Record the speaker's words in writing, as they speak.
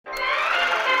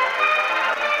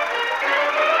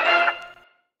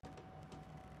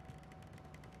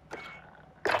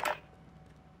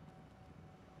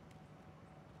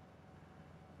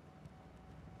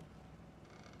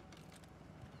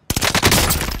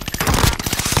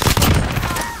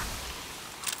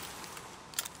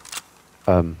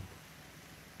Um,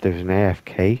 there's an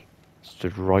AFK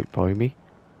stood right by me.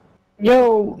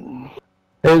 Yo!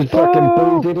 There's fucking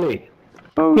Bo Diddley.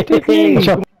 Bo What's Diddley!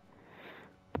 up?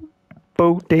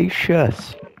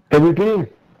 Bodacious! Where we been?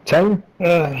 Town?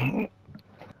 No,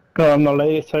 I'm not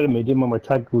letting it tell me, didn't when my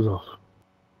tag goes off.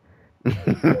 No,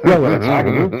 I'm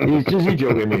attacking you. Is he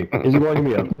joking me? Is he winding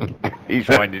me up? He's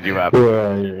winding you up.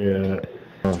 Yeah.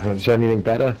 Is there anything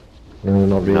better? No,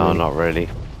 not really. No, not really.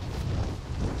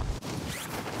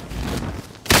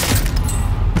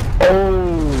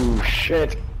 Oh,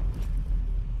 shit.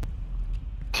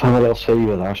 Let's have a little save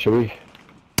of that, shall we?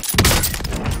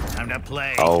 Time to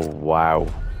play. Oh, wow.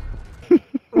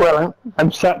 Well,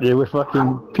 I'm sat here with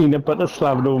fucking peanut butter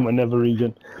slammed over my nether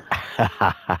region.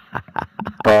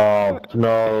 Oh,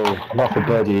 no. Not for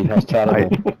Buddy. That's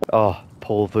terrible. Oh,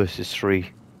 Paul versus 3.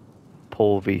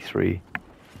 Paul v3.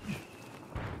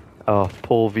 Oh,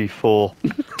 Paul v4.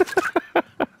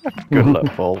 Good luck,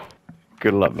 Paul.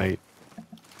 Good luck, mate.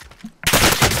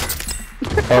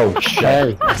 Oh,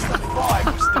 shit.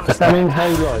 I'm in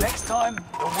Halo. Next time,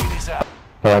 the win is out.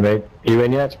 Alright, mate. You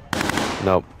in yet?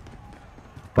 Nope.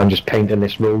 I'm just painting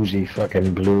this rosy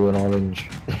fucking blue and orange.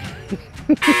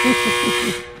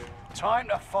 Time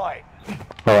to fight.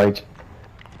 Alright.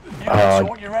 You can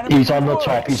taunt your enemy He's on the with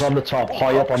top, words. he's on the top,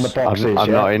 high up on the boxes. I'm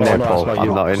yeah? not in Oh, there, no, Paul. that's I'm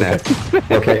you. not in there.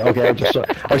 Okay,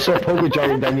 I saw a poker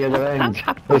giant down the other end.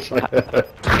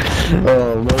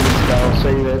 Oh, no, I'll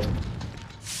save it.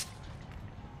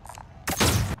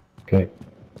 Okay.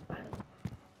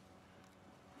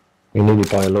 We need to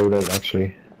buy a loadout,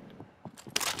 actually.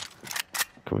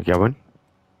 Can we get one?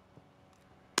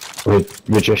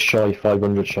 We're just shy,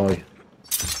 500 shy.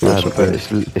 But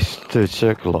it's third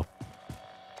circle up.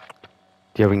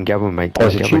 Yeah, we can get one, mate. Oh,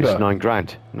 is it Get one. It's cheaper? 9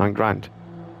 grand. 9 grand.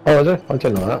 Oh, is it? I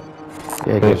didn't know that.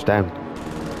 Yeah, it goes down.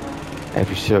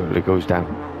 Every circle it goes down.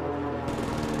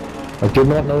 I did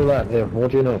not know that. Yeah,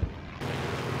 what do you know?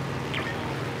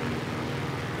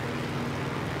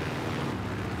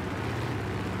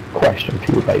 Question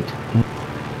for you about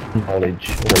knowledge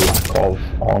or lack of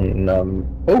on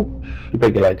oh, you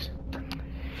break your legs.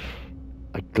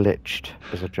 I glitched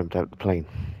as I jumped out the plane.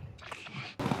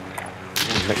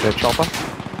 Lick the chopper.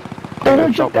 Oh, Lick I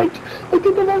the chopper. I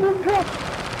did the wrong drop.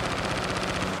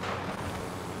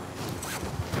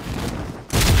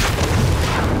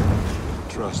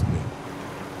 Trust me.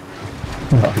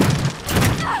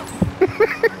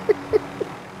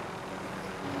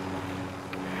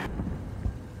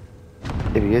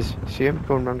 There he is. See him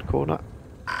going round the corner?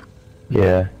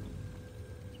 Yeah.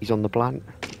 He's on the plant.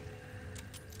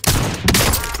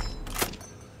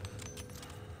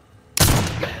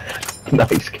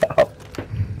 Nice cow.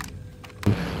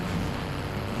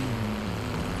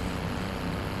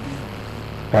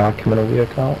 Coming over here,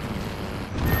 Carl.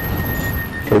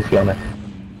 Trophy on it.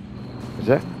 Is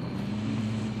it?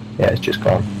 Yeah, it's just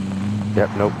gone.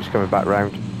 Yep, nope, he's coming back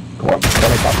round. Come on,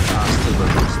 get it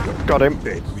back. Got him.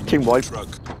 Team wipe.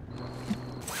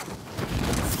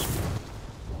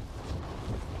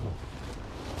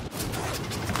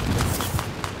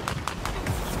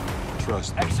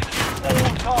 Trust me.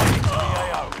 All targets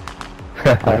BAO. I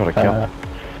got a kill.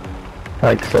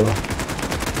 Thanks, so.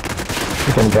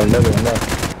 You're gonna get another one now.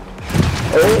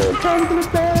 Oh, time to the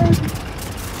bed!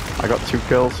 I got 2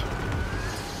 kills.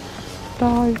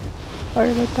 Die.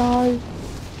 I'm gonna die.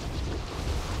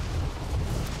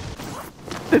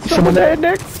 There's someone there,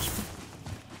 Nick.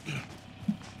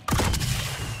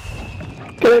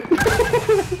 Get it!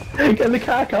 Get in the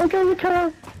car, Carl, get in the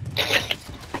car!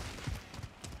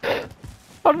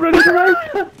 I'm running around.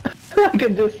 I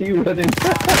can just see you running.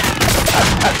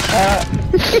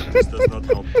 This does not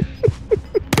help.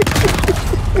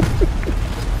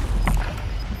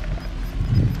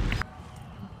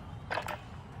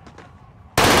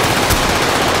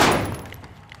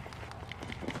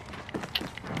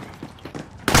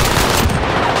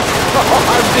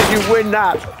 How did you win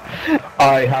that?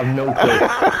 I have no clue.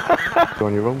 You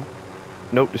on your own?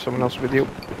 Nope, there's someone else with you.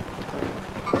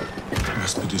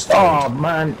 Must be destroyed. Oh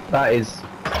man, that is...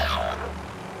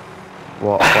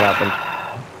 What happened?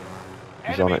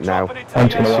 He's on it now. I'm I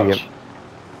just gonna see watch. him.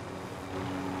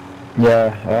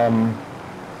 Yeah,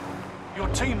 Your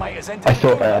teammate has entered I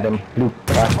thought I had him. Luke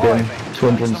backed him,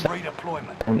 some 217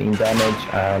 redeployment. damage,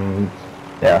 and...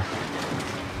 yeah.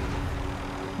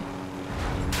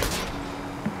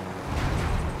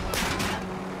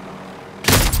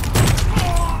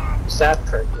 Sad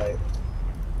trick, mate.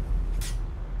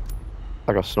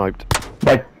 I got sniped.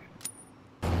 Right.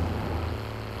 You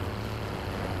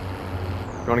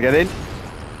wanna get in?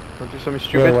 Wanna do something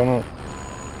stupid? Yeah, why not?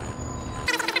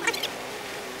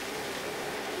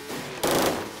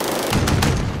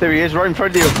 There he is, right in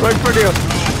front of you, right in front of you.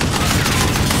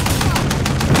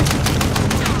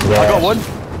 Yes. I got one.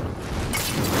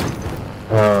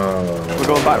 Oh. We're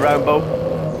going back round, Bo.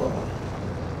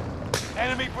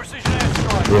 Enemy precision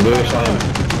airstrike. Reverse on him.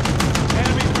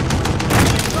 Enemy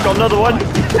Got another one.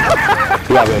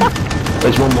 Grab him.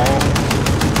 There's one more.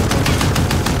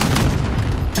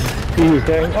 He was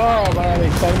down. Oh man,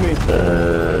 he's found me.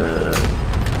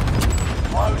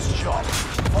 close shot.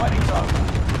 Fighting's over.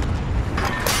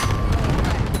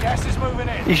 Gas is moving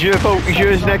in. He's your boat, he's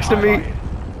yours next to me.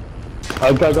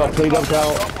 I've got please up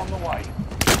out. Drop on the way.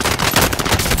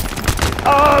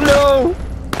 Oh no!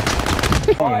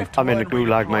 Five to I'm in the earn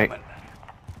gulag, mate. redeployment.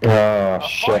 Oh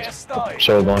Fire shit. stage.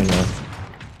 So long now.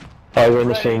 Oh, we're in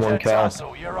the Ready same to one car.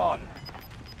 tussle, you're on.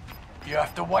 You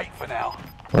have to wait for now.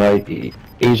 Right,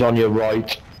 he's on your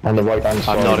right, on the right hand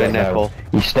side. I'm not in right there, now. Paul.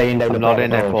 He's staying down the I'm not bottom.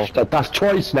 in there, Oh, Paul. That's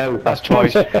twice now. That's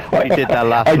twice. twice. We did that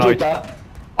last I night. did that.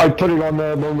 I put it on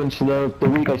the moments of the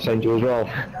week I sent you as well.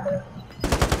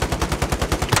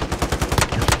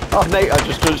 Oh mate, I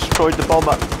just destroyed the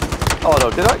bomber. Oh no,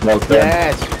 did I? Well done.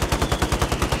 Yes!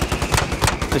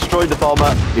 Destroyed the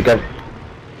bomber. You go.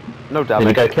 No Did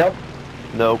you damage. go kill?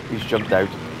 No, he's jumped out.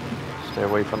 Stay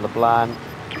away from the plan.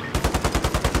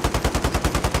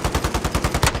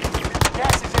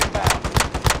 Gas is inbound.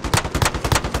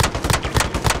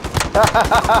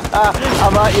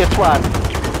 I'm at you, twat.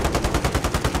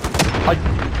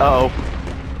 Uh-oh.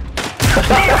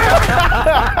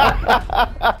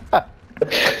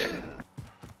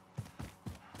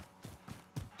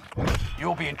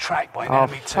 You're being tracked by an Oh,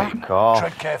 enemy team. fuck off.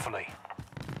 Tread carefully.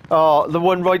 Oh, the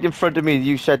one right in front of me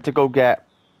you said to go get.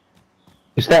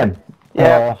 It's them.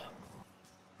 Yeah.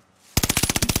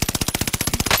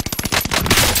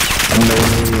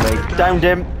 Downed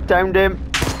him, downed him.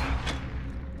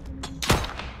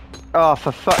 Oh,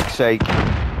 for fuck's sake.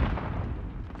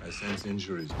 I sense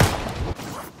injuries.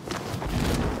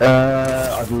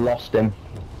 I've lost him.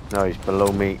 No, he's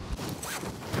below me.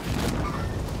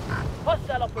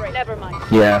 Hostile operator. Never mind.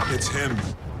 Yeah. It's him.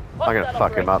 I'm gonna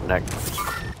fuck him up next.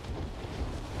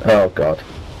 Oh god.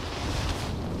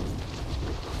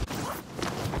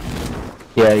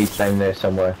 Yeah, he's down there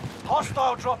somewhere.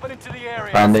 Hostile dropping into the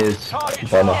area. And there's Target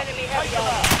bomber. shot. Enemy Take heavy them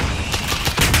out.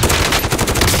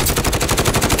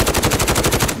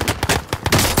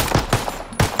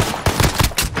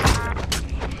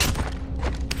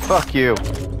 Fuck you.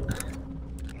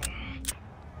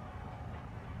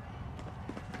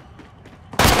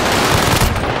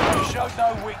 You showed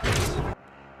no weakness.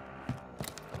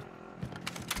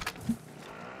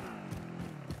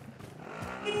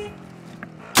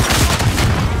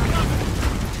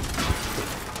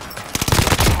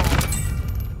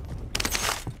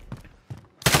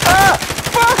 Ah!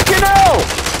 Fucking hell!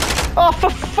 Oh, for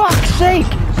fuck's sake!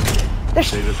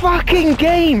 This fucking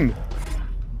game!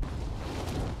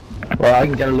 Well, I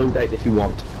can get a loadout if you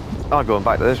want. I'm going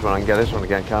back to this one. I can get this one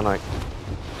again, can't I? I'm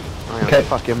gonna Okay.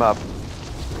 fuck him up.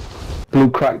 Blue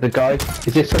crack the guy.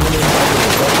 Is this someone in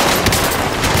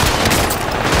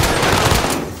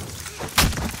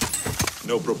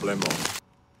No problemo.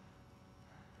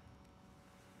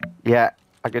 Yeah,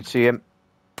 I could see him.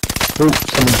 Oh,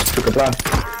 someone just took a blast.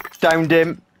 Downed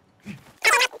him. I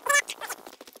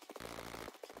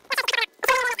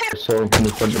saw him come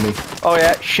in front of me. Oh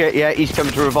yeah, shit, yeah, he's come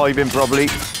to revive him probably.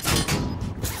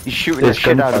 He's shooting the There's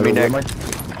shit out of me, gunfire Nick.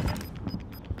 over mine.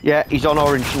 Yeah, he's on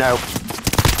orange now.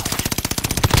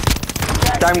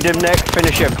 Downed him, Nick.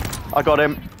 Finish him. I got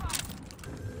him.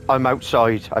 I'm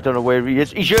outside. I don't know where he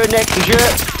is. He's here, Nick. He's here.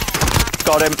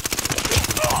 Got him.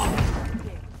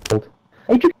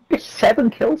 Hey, did you get 7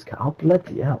 kills, Carl?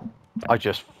 Bloody hell. I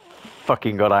just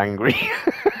fucking got angry.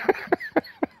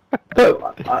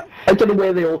 No, I don't know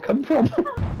where they all come from.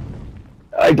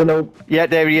 I don't know. Yeah,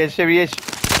 there he is. There he is.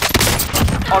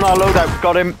 On our loadout.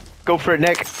 Got him. Go for it,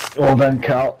 Nick. Well then,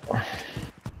 Carl.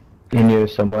 In here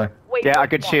somewhere. Wait Yeah, for I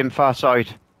could the see him far side.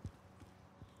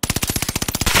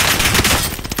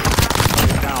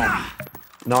 Down.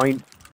 9.